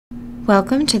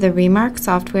Welcome to the Remark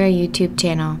Software YouTube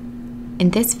channel. In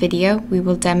this video, we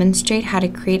will demonstrate how to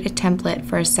create a template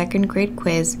for a second grade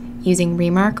quiz using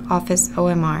Remark Office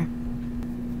OMR.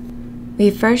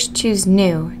 We first choose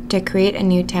New to create a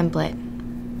new template.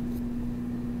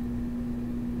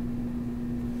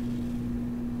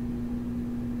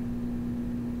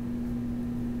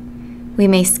 We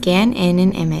may scan in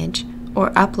an image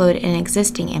or upload an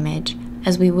existing image,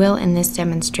 as we will in this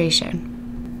demonstration.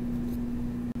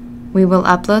 We will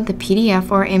upload the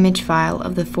PDF or image file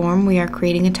of the form we are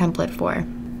creating a template for.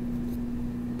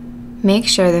 Make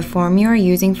sure the form you are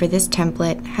using for this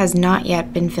template has not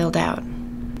yet been filled out.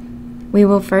 We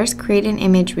will first create an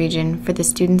image region for the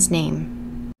student's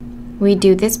name. We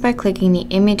do this by clicking the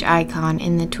image icon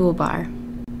in the toolbar.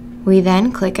 We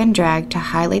then click and drag to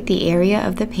highlight the area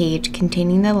of the page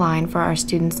containing the line for our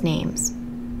students' names.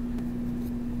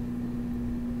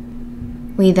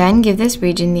 We then give this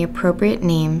region the appropriate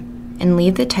name and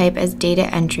leave the type as data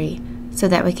entry so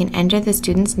that we can enter the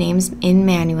students' names in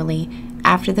manually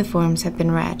after the forms have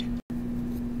been read.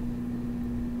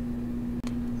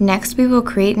 Next, we will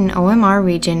create an OMR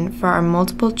region for our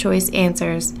multiple choice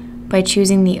answers by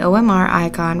choosing the OMR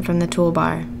icon from the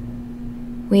toolbar.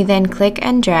 We then click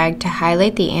and drag to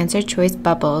highlight the answer choice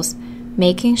bubbles,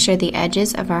 making sure the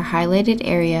edges of our highlighted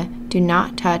area do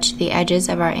not touch the edges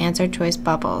of our answer choice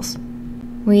bubbles.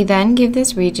 We then give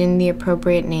this region the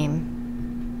appropriate name.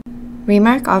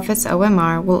 Remark Office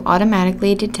OMR will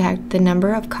automatically detect the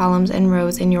number of columns and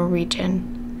rows in your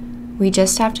region. We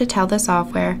just have to tell the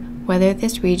software whether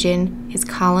this region is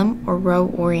column or row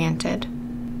oriented.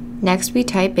 Next, we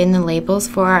type in the labels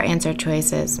for our answer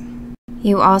choices.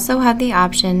 You also have the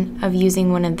option of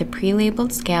using one of the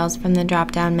pre-labeled scales from the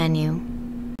drop-down menu.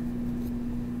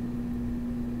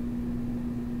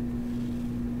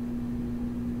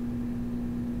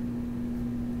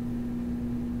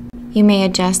 You may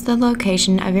adjust the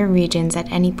location of your regions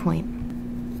at any point.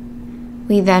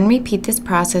 We then repeat this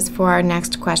process for our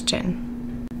next question.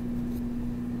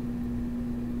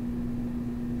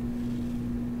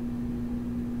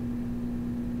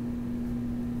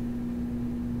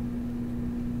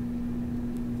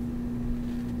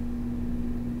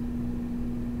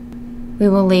 We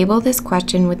will label this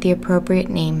question with the appropriate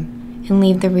name and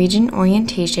leave the region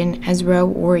orientation as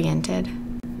row-oriented.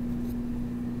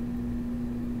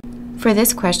 For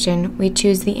this question, we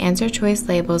choose the answer choice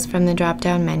labels from the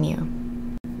drop-down menu.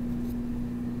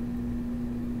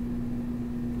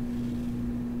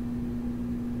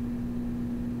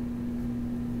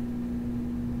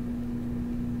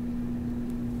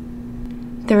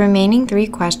 The remaining 3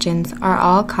 questions are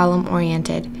all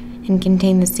column-oriented and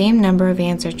contain the same number of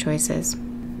answer choices.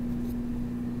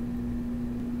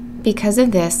 Because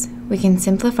of this, we can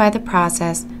simplify the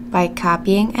process by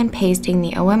copying and pasting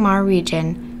the OMR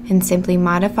region and simply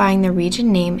modifying the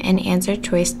region name and answer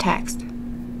choice text.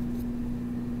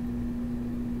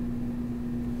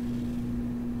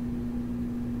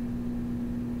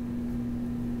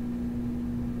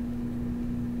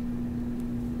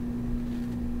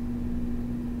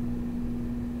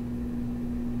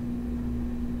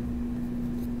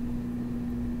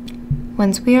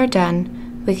 Once we are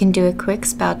done, we can do a quick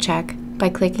spell check by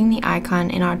clicking the icon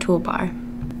in our toolbar.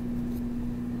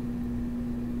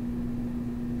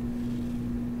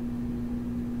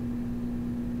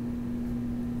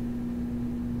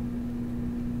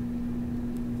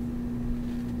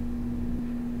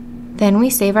 Then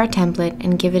we save our template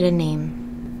and give it a name.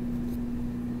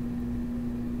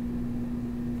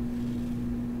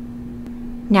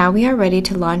 Now we are ready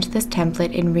to launch this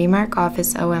template in Remark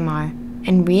Office OMR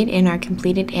and read in our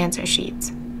completed answer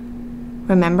sheets.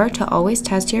 Remember to always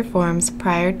test your forms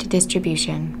prior to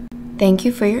distribution. Thank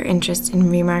you for your interest in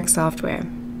Remark software.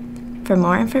 For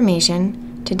more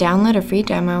information, to download a free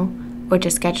demo, or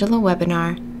to schedule a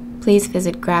webinar, please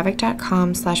visit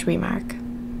gravic.com/remark.